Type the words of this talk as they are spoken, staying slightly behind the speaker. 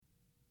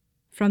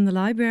From the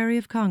Library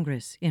of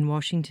Congress in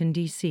Washington,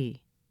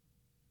 D.C.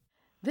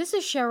 This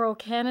is Cheryl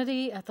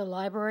Kennedy at the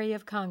Library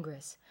of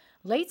Congress.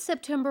 Late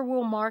September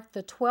will mark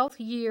the 12th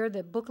year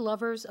that book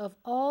lovers of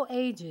all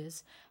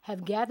ages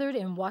have gathered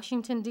in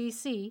Washington,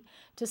 D.C.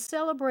 to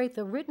celebrate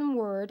the written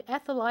word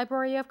at the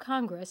Library of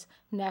Congress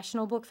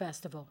National Book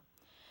Festival.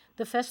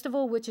 The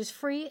festival, which is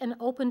free and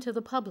open to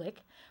the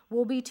public,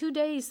 will be 2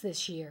 days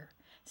this year.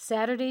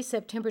 Saturday,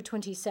 September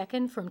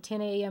 22nd from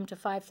 10 a.m. to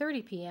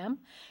 5:30 p.m.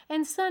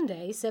 and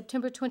Sunday,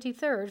 September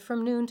 23rd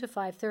from noon to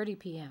 5:30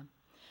 p.m.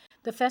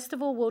 The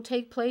festival will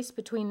take place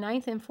between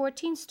 9th and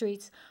 14th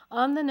Streets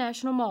on the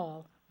National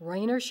Mall,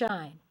 rain or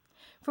shine.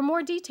 For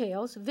more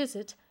details,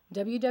 visit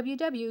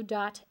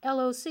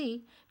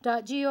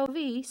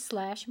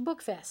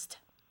www.loc.gov/bookfest.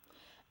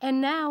 And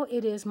now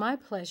it is my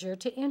pleasure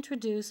to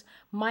introduce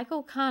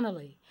Michael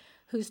Connelly,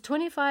 whose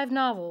 25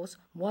 novels,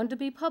 one to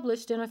be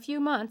published in a few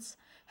months,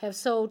 have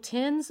sold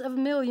tens of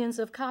millions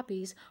of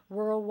copies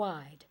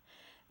worldwide.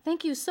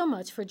 Thank you so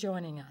much for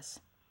joining us.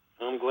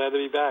 I'm glad to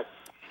be back.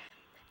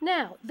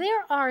 Now,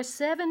 there are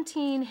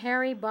 17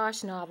 Harry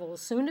Bosch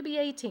novels, soon to be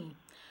 18.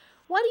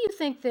 Why do you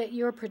think that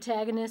your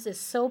protagonist is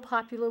so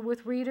popular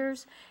with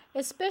readers,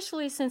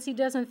 especially since he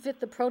doesn't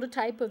fit the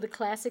prototype of the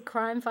classic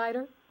crime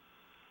fighter?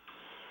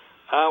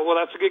 Well,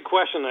 that's a good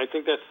question. I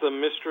think that's the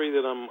mystery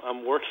that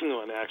I'm working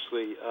on,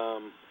 actually.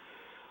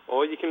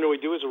 All you can really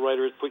do as a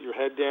writer is put your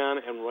head down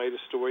and write a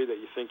story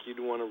that you think you'd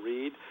want to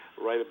read,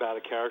 write about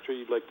a character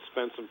you'd like to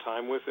spend some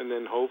time with, and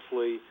then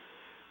hopefully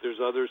there's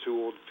others who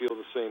will feel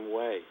the same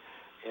way.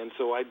 And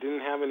so I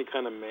didn't have any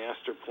kind of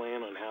master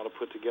plan on how to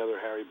put together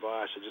Harry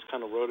Bosch. I just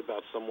kind of wrote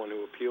about someone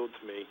who appealed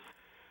to me,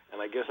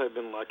 and I guess I've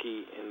been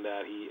lucky in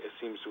that he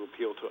seems to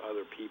appeal to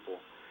other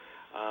people.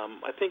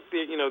 I think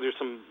that, there's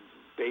some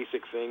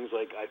basic things,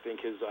 like I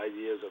think his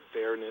ideas of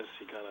fairness,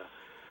 he kind of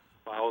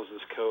follows this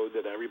code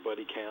that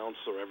everybody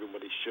counts, or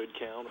everybody should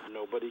count, or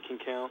nobody can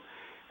count.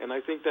 And I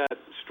think that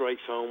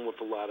strikes home with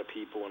a lot of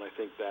people, and I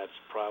think that's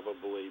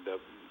probably the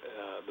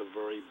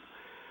very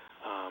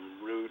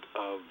root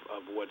of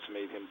what's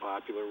made him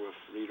popular with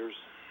readers.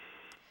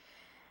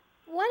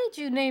 Why did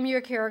you name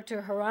your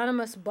character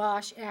Hieronymus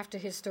Bosch after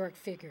historic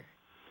figure?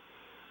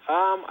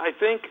 I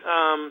think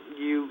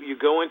you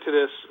go into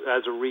this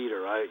as a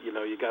reader. You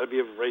got to be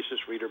a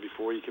voracious reader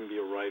before you can be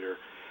a writer.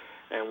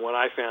 And what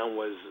I found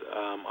was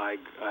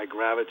I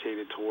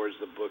gravitated towards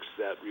the books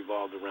that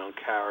revolved around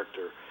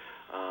character.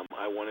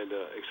 I wanted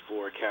to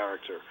explore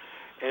character.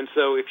 And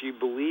so if you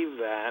believe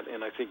that,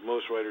 and I think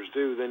most writers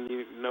do, then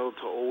you know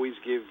to always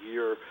give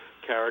your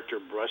character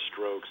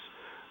brushstrokes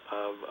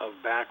of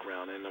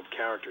background and of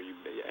character.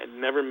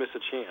 And never miss a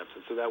chance.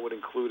 And so that would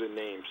include a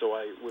name. So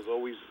I was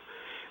always,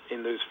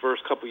 in those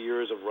first couple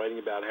years of writing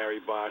about Harry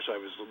Bosch, I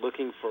was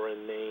looking for a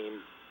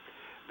name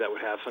that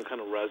would have some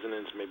kind of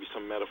resonance, maybe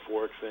some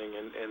metaphoric thing.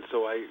 And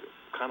so I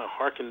kind of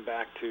hearkened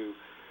back to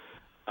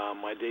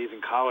my days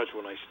in college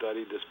when I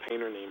studied this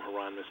painter named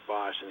Hieronymus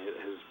Bosch, and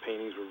his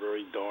paintings were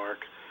very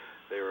dark.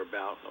 They were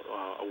about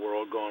a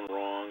world gone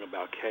wrong,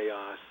 about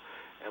chaos.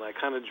 And I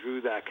kind of drew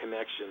that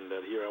connection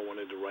that here I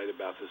wanted to write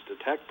about this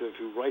detective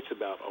who writes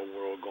about a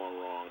world gone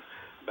wrong,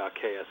 about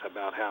chaos,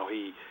 about how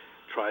he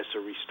tries to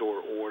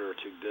restore order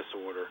to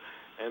disorder.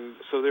 And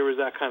so there was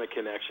that kind of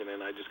connection,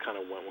 and I just kind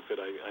of went with it.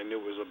 I knew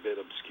it was a bit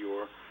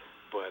obscure,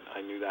 but I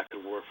knew that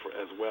could work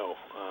as well.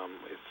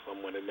 If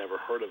someone had never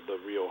heard of the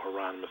real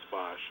Hieronymus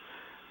Bosch,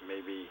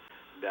 maybe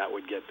that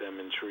would get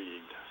them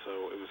intrigued.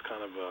 So it was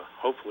kind of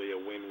hopefully a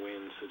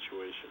win-win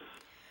situation.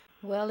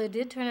 Well, it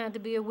did turn out to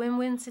be a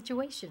win-win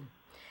situation.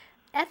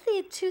 At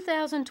the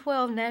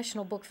 2012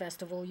 National Book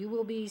Festival, you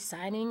will be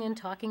signing and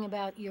talking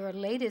about your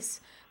latest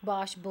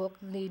Bosch book,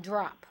 The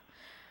Drop.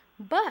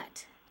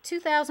 But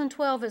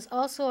 2012 is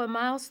also a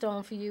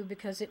milestone for you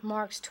because it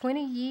marks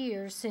 20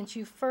 years since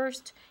you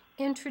first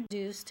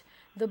introduced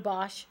the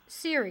Bosch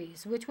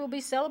series, which will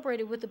be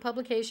celebrated with the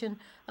publication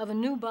of a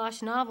new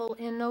Bosch novel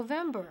in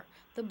November,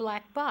 The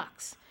Black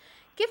Box.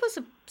 Give us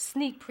a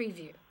sneak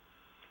preview.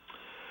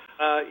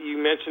 You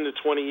mentioned the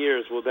 20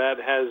 years. Well, that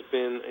has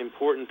been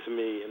important to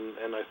me,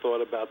 and I thought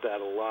about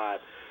that a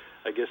lot.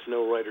 I guess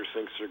no writer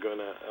thinks they're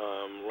going to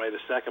write a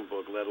second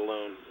book, let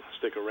alone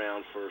stick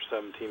around for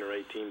 17 or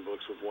 18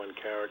 books with one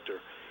character.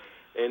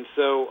 And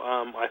so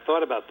I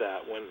thought about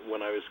that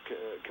when I was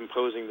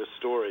composing this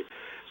story.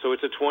 So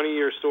it's a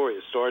 20-year story.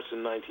 It starts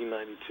in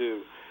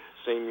 1992,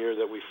 same year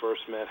that we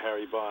first met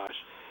Harry Bosch.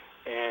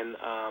 And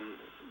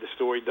the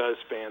story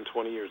does span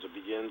 20 years. It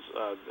begins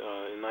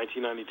in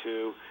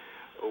 1992.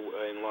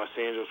 In Los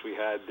Angeles, we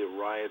had the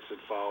riots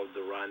that followed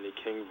the Rodney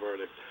King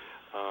verdict,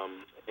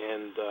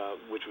 and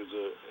which was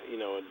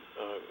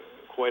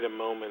quite a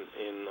moment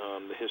in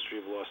the history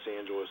of Los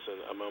Angeles,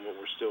 and a moment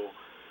we're still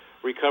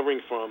recovering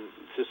from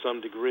to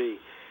some degree.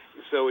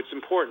 So it's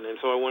important, and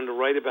so I wanted to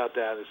write about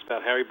that. It's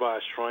about Harry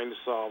Bosch trying to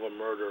solve a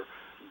murder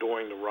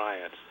during the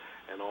riots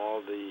and all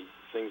the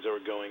things that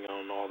were going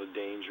on, all the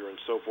danger and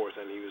so forth,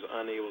 and he was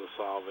unable to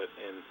solve it.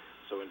 And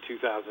so in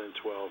 2012,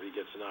 he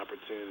gets an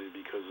opportunity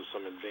because of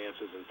some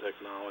advances in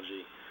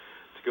technology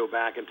to go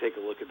back and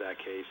take a look at that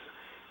case.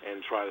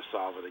 and try to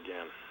solve it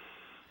again.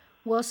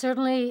 Well,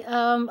 certainly,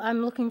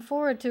 I'm looking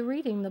forward to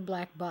reading The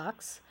Black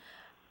Box.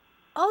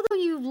 Although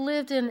you've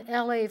lived in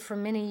LA for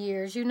many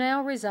years, you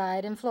now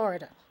reside in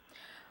Florida.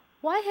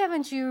 Why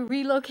haven't you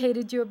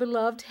relocated your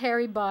beloved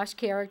Harry Bosch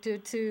character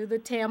to the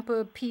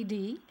Tampa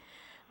PD?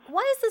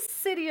 Why is the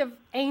City of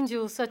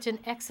Angels such an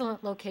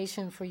excellent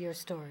location for your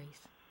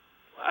stories?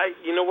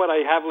 You know what?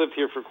 I have lived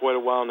here for quite a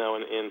while now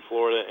in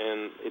Florida,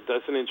 and it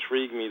doesn't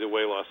intrigue me the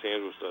way Los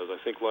Angeles does. I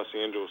think Los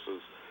Angeles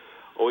is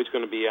always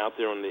going to be out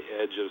there on the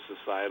edge of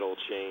societal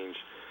change.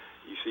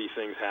 You see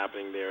things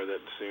happening there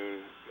that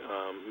soon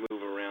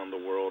move around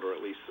the world, or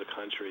at least the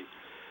country.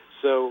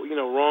 So,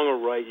 wrong or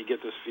right, you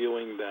get this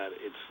feeling that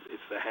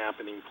it's the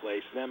happening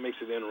place, and that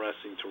makes it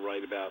interesting to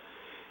write about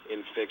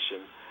in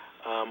fiction.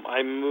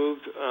 I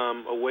moved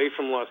away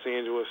from Los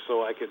Angeles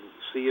so I could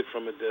see it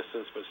from a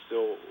distance but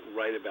still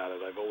write about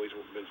it. I've always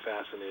been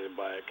fascinated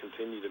by it,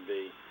 continue to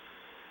be,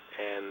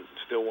 and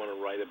still want to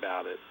write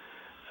about it.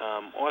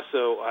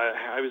 Also,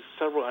 I was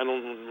I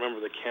don't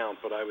remember the count,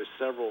 but I was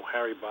several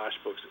Harry Bosch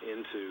books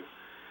into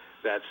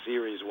that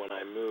series when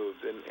I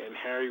moved, and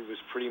Harry was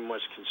pretty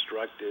much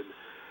constructed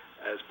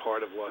as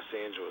part of Los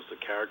Angeles.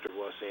 The character of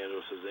Los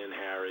Angeles is in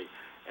Harry,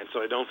 and so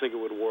I don't think it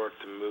would work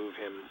to move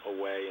him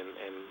away and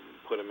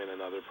put him in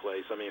another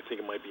place. I mean, I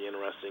think it might be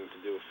interesting to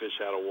do a fish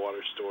out of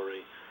water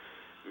story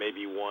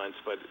maybe once,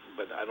 but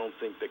I don't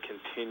think the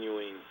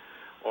continuing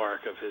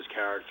arc of his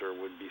character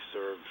would be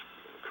served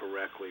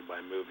correctly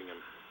by moving him.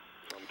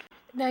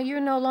 Now, you're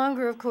no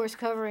longer, of course,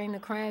 covering the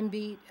crime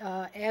beat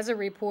as a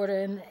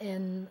reporter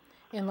in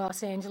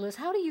Los Angeles.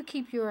 How do you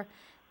keep your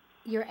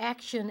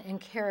action and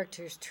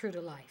characters true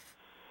to life?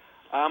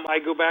 I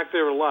go back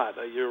there a lot.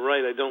 You're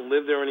right. I don't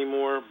live there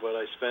anymore, but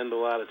I spend a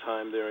lot of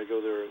time there. I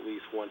go there at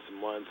least once a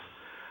month.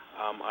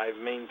 I've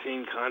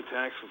maintained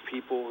contacts with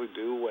people who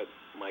do what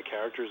my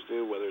characters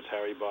do, whether it's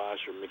Harry Bosch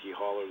or Mickey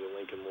Haller, the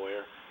Lincoln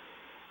lawyer.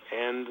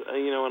 And,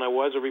 and I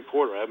was a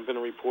reporter. I haven't been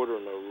a reporter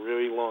in a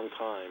really long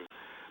time,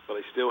 but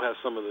I still have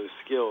some of those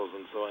skills,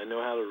 and so I know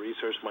how to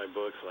research my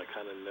books, and I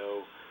kind of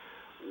know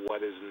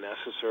what is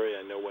necessary.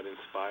 I know what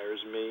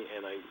inspires me,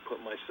 and I put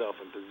myself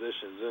in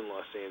positions in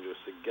Los Angeles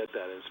to get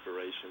that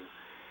inspiration,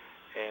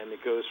 and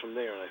it goes from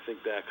there. And I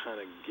think that kind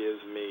of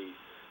gives me,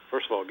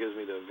 first of all, it gives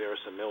me the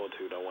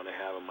verisimilitude I want to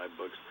have in my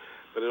books,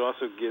 but it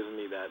also gives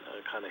me that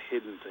kind of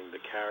hidden thing,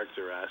 the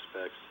character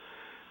aspects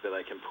that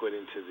I can put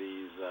into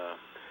these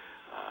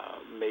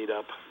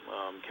made-up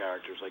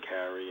characters like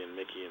Harry and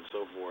Mickey and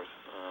so forth,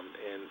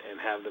 and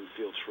have them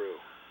feel true.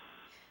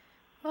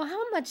 Well,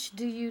 how much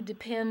do you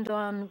depend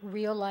on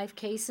real-life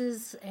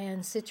cases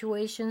and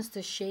situations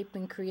to shape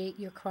and create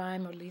your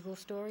crime or legal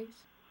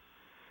stories?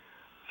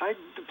 I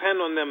depend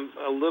on them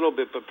a little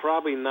bit, but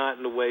probably not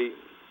in the way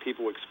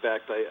people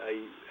expect.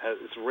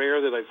 It's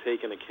rare that I've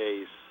taken a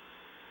case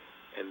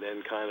and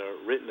then kind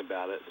of written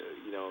about it,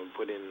 and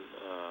put in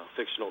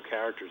fictional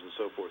characters and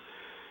so forth.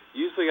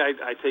 Usually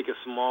I take a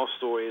small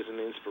story as an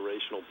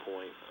inspirational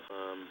point.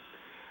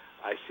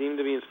 I seem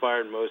to be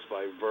inspired most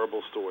by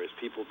verbal stories,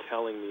 people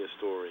telling me a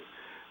story,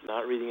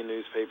 not reading a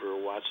newspaper or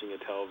watching a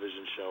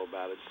television show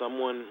about it.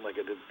 Someone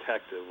like a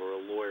detective or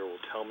a lawyer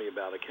will tell me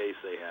about a case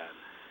they had.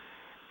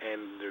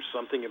 And there's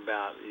something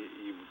about,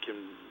 you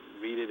can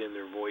read it in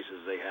their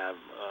voices, they have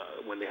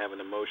when they have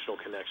an emotional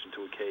connection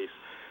to a case.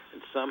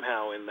 And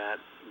somehow in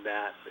that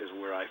is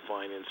where I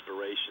find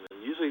inspiration. And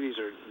usually these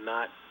are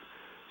not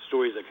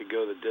stories that could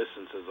go the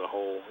distance as a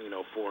whole,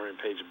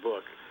 400-page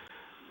book.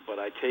 But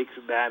I take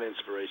that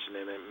inspiration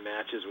and it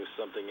matches with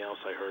something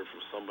else I heard from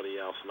somebody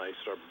else, and I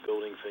start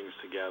building things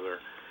together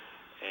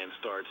and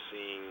start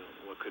seeing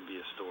what could be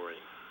a story.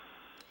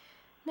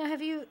 Now,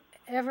 have you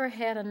ever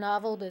had a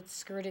novel that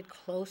skirted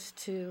close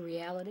to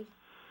reality?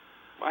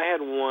 I had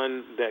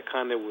one that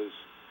kind of was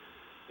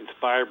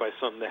inspired by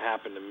something that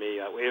happened to me.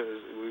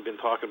 We've been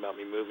talking about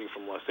me moving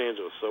from Los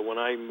Angeles. So when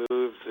I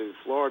moved to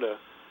Florida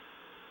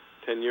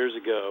 10 years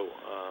ago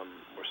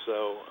or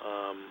so,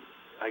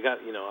 I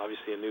got,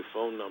 obviously a new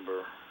phone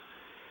number,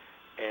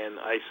 and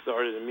I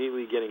started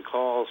immediately getting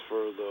calls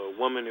for the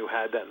woman who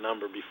had that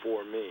number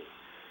before me,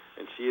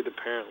 and she had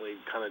apparently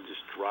kind of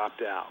just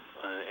dropped out,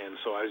 and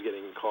so I was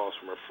getting calls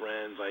from her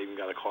friends. I even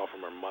got a call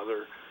from her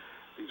mother.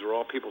 These were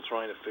all people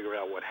trying to figure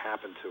out what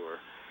happened to her,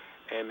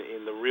 and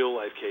in the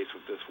real-life case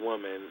with this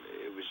woman,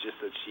 it was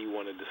just that she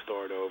wanted to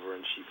start over,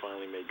 and she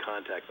finally made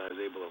contact, and I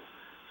was able to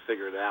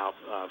figure it out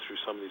through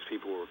some of these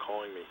people who were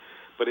calling me.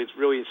 But it's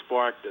really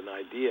sparked an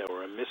idea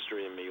or a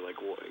mystery in me, like,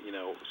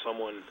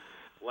 someone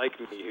like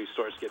me who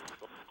starts getting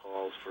phone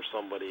calls for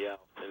somebody else,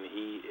 and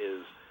he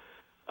is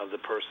of the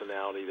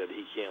personality that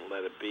he can't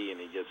let it be, and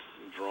he gets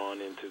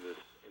drawn into this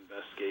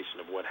investigation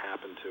of what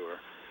happened to her.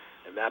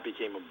 And that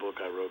became a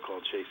book I wrote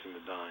called Chasing the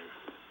Dime.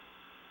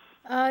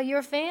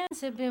 Your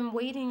fans have been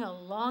waiting a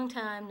long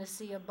time to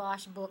see a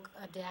Bosch book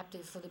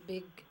adapted for the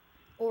big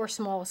or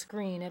small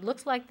screen. It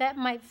looks like that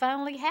might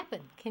finally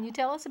happen. Can you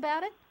tell us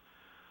about it?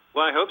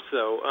 Well, I hope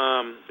so.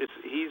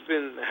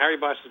 Harry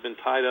Bosch has been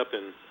tied up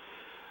in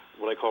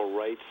what I call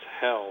rights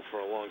hell for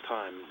a long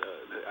time.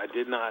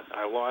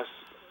 I lost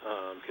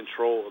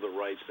control of the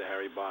rights to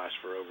Harry Bosch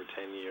for over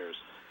 10 years,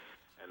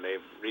 and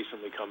they've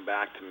recently come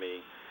back to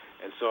me.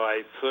 And so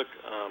I took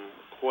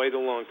quite a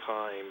long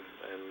time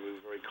and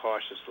moved very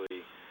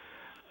cautiously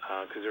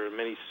because there were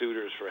many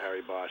suitors for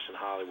Harry Bosch in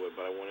Hollywood,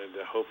 but I wanted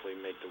to hopefully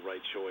make the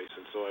right choice.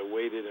 And so I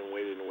waited and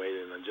waited and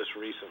waited, and then just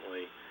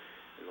recently,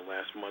 in the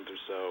last month or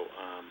so,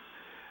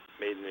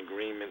 made an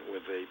agreement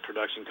with a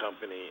production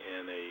company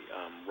and a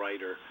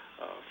writer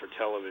for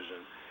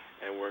television,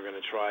 and we're going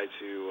to try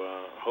to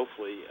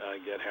hopefully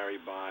get Harry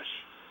Bosch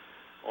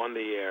on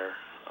the air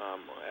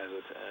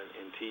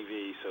in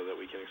TV so that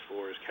we can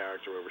explore his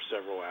character over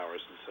several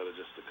hours instead of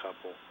just a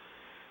couple.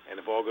 And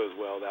if all goes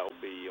well, that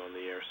will be on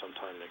the air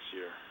sometime next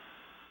year.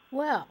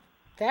 Well,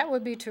 that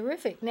would be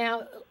terrific.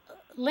 Now,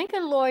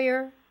 Lincoln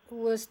Lawyer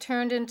was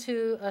turned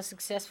into a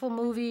successful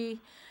movie,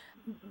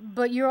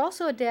 but you're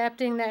also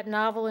adapting that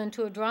novel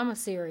into a drama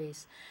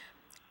series.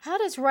 How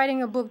does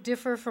writing a book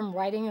differ from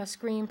writing a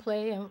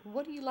screenplay, and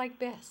what do you like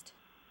best?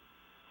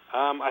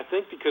 I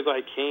think because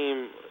I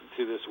came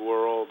to this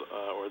world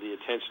or the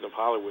attention of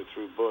Hollywood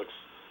through books,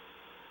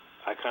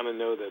 I kind of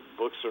know that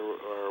books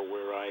are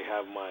where I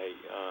have my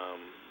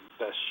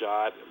best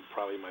shot and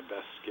probably my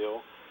best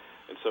skill.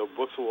 And so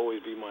books will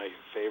always be my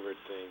favorite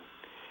thing.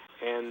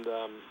 And,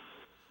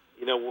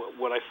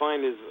 what I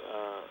find is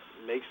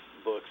makes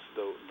books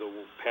the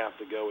path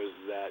to go is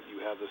that you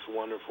have this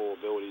wonderful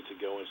ability to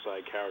go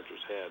inside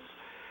characters' heads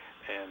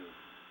and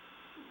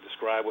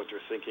describe what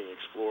they're thinking,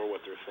 explore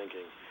what they're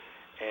thinking.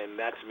 And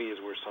that, to me, is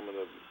where some of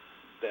the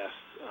best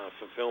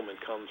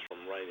fulfillment comes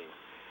from writing.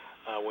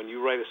 When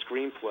you write a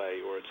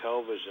screenplay or a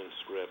television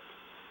script,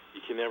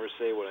 you can never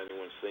say what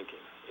anyone's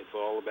thinking. It's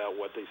all about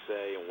what they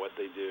say and what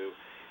they do,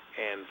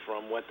 and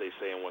from what they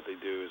say and what they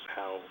do is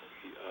how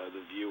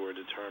the viewer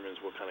determines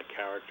what kind of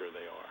character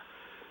they are.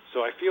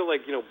 So I feel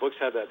like books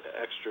have that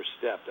extra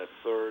step, that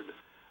third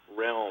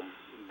realm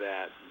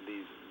that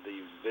these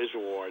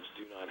visual arts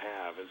do not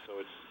have, and so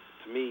it's,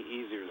 to me,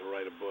 easier to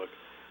write a book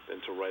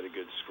than to write a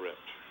good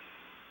script.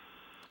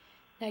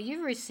 Now,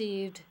 you've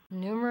received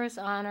numerous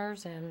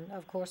honors and,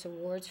 of course,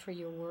 awards for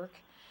your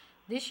work.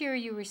 This year,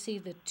 you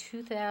received the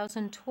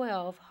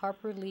 2012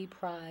 Harper Lee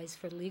Prize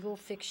for Legal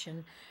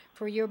Fiction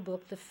for your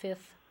book, The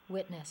Fifth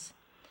Witness.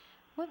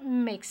 What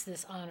makes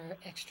this honor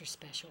extra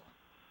special?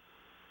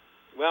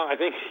 Well, I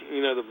think,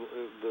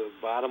 the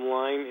bottom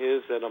line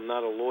is that I'm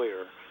not a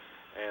lawyer,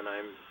 and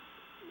I'm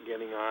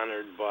getting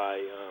honored by,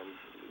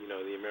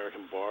 the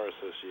American Bar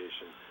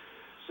Association.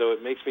 So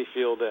it makes me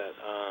feel that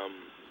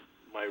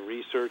my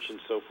research and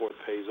so forth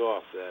pays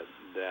off, that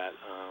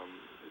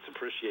it's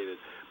appreciated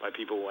by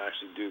people who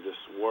actually do this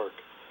work.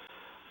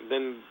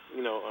 Then,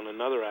 on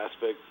another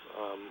aspect,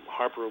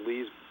 Harper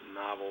Lee's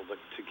novel,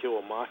 To Kill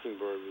a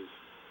Mockingbird, was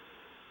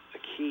a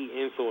key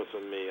influence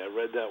on me. I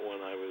read that when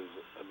I was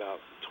about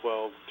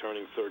 12,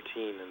 turning 13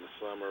 in the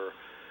summer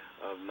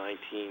of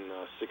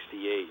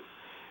 1968,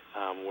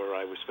 where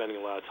I was spending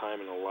a lot of time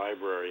in the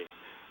library,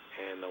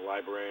 and the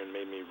librarian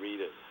made me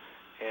read it.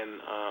 And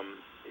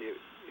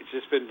it's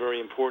just been very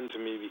important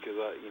to me because,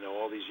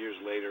 all these years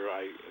later,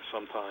 I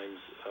sometimes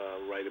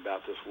write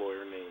about this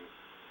lawyer named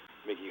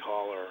Mickey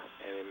Haller,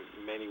 and in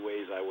many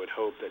ways I would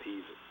hope that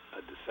he's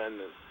a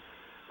descendant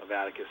of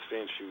Atticus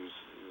Finch, who's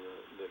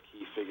the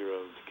key figure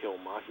of To Kill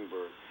a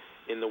Mockingbird,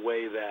 in the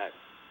way that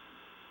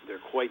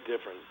they're quite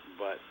different,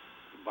 but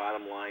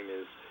bottom line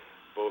is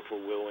both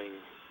were willing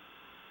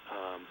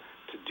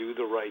to do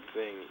the right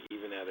thing,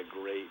 even at a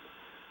great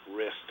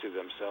risk to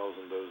themselves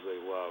and those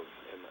they love.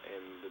 And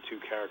the two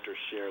characters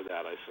share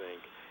that, I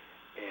think.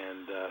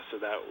 And so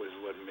that was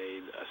what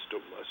made a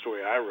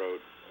story I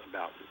wrote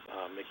about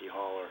Mickey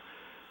Haller,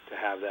 to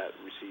have that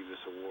receive this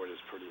award is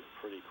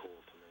pretty cool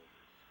to me.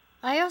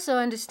 I also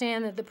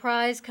understand that the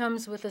prize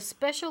comes with a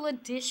special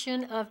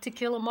edition of To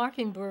Kill a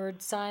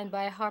Mockingbird signed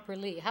by Harper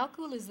Lee. How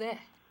cool is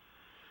that?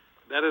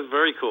 That is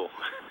very cool.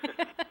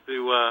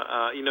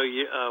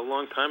 A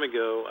long time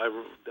ago, I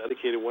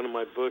dedicated one of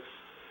my books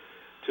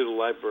to the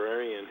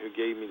librarian who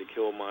gave me To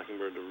Kill a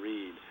Mockingbird to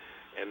read.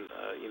 And,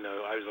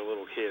 I was a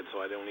little kid, so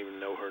I don't even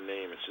know her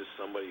name. It's just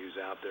somebody who's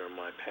out there in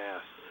my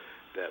past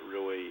that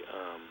really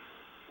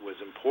was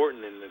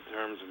important in the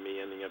terms of me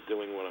ending up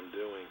doing what I'm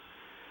doing.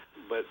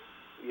 But,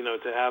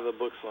 to have the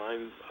book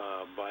signed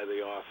by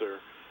the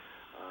author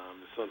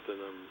is something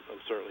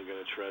I'm certainly going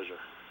to treasure.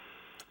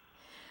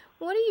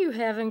 What do you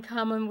have in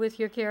common with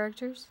your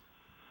characters?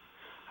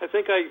 I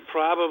think I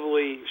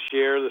probably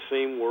share the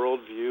same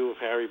worldview of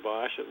Harry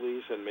Bosch, at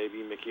least, and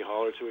maybe Mickey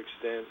Haller to an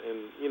extent.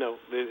 And,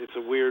 it's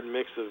a weird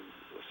mix of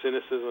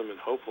cynicism and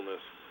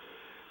hopefulness,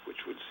 which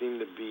would seem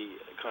to be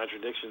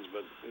contradictions,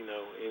 but,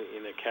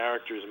 in a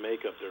character's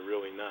makeup, they're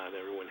really not.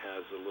 Everyone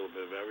has a little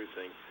bit of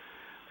everything.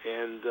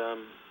 And,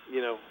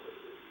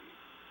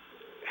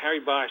 Harry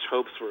Bosch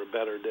hopes for a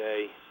better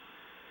day,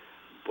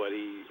 but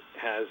he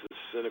has this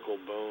cynical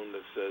bone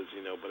that says,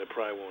 but it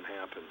probably won't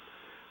happen,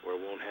 or it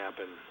won't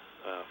happen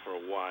for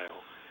a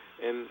while.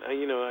 And,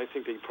 I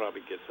think that he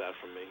probably gets that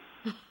from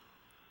me.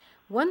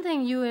 One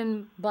thing you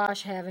and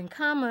Bosch have in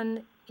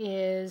common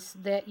is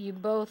that you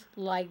both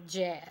like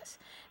jazz.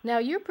 Now,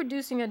 you're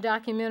producing a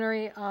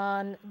documentary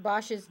on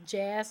Bosch's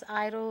jazz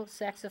idol,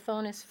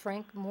 saxophonist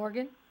Frank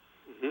Morgan.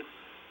 Mm-hmm.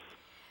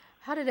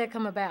 How did that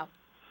come about?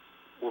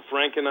 Well,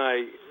 Frank and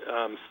I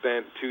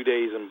spent 2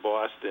 days in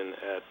Boston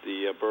at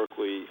the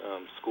Berklee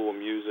School of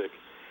Music,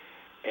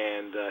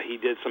 and he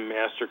did some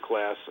master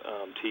class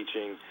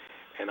teaching,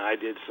 and I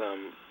did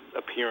some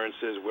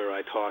appearances where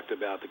I talked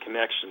about the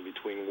connection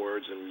between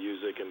words and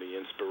music and the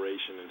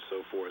inspiration and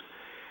so forth.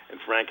 And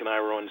Frank and I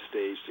were on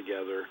stage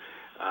together.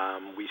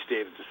 We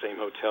stayed at the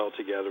same hotel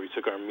together. We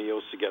took our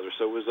meals together.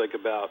 So it was like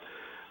about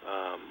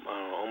I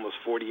don't know, almost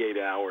 48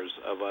 hours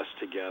of us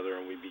together,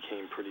 and we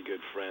became pretty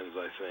good friends,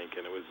 I think.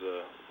 And it was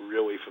a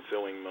really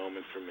fulfilling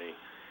moment for me.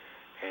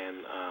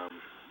 And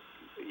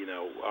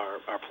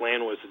our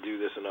plan was to do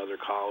this in other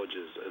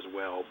colleges as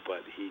well,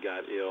 but he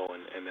got ill,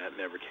 and that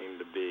never came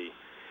to be.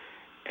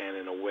 And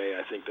in a way,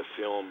 I think the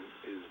film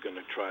is going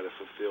to try to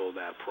fulfill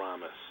that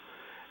promise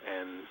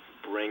and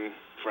bring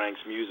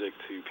Frank's music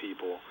to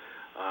people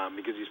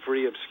because he's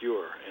pretty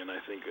obscure, and I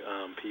think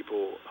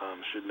people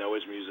should know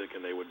his music,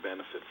 and they would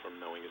benefit from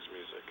knowing his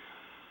music.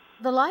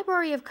 The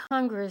Library of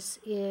Congress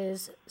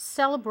is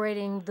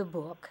celebrating the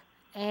book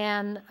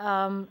and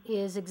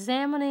is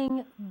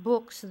examining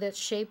books that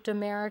shaped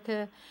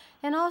America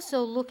and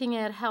also looking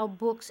at how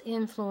books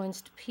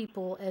influenced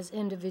people as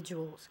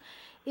individuals.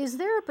 Is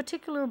there a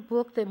particular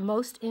book that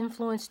most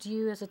influenced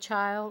you as a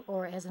child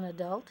or as an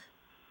adult?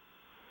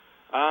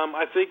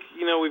 I think,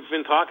 we've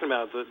been talking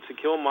about To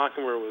Kill a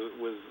Mockingbird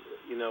was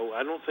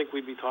I don't think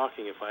we'd be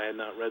talking if I had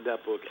not read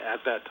that book at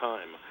that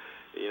time.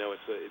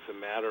 It's a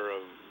matter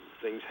of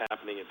things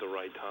happening at the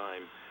right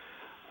time.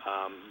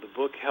 The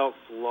book helped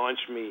launch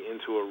me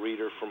into a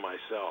reader for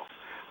myself.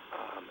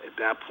 At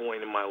that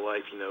point in my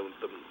life,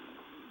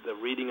 the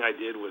reading I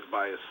did was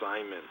by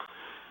assignment.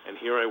 And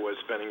here I was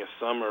spending a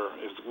summer.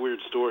 It was a weird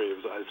story.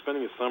 I was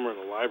spending a summer in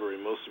the library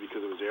mostly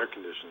because it was air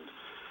conditioned.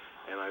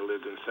 And I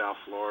lived in South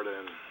Florida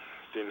and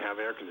didn't have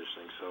air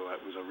conditioning. So it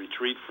was a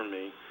retreat for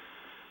me.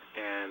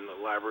 And the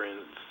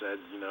librarian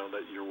said,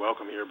 that you're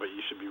welcome here, but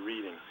you should be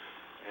reading.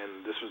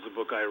 And this was the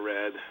book I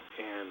read.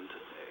 And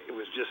it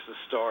was just the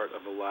start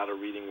of a lot of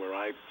reading where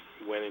I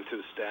went into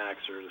the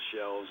stacks or the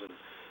shelves and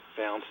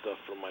found stuff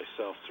for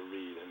myself to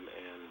read.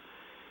 And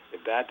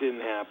if that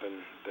didn't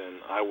happen,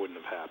 then I wouldn't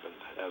have happened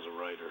as a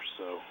writer.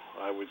 So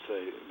I would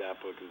say that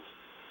book is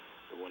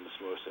the one that's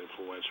most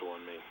influential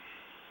on me.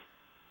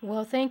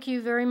 Well, thank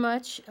you very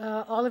much.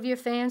 All of your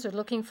fans are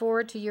looking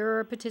forward to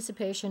your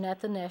participation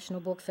at the National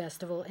Book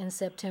Festival in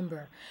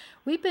September.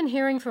 We've been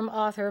hearing from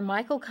author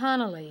Michael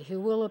Connelly, who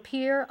will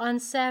appear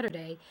on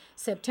Saturday,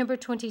 September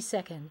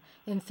 22nd,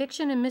 in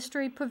Fiction and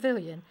Mystery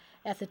Pavilion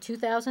at the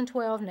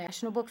 2012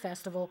 National Book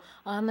Festival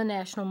on the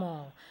National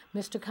Mall.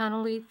 Mr.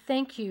 Connelly,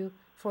 thank you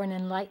for an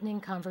enlightening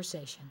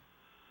conversation.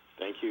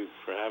 Thank you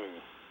for having me.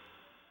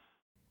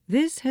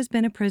 This has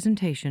been a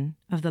presentation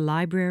of the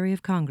Library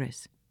of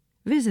Congress.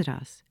 Visit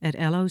us at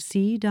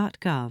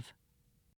loc.gov.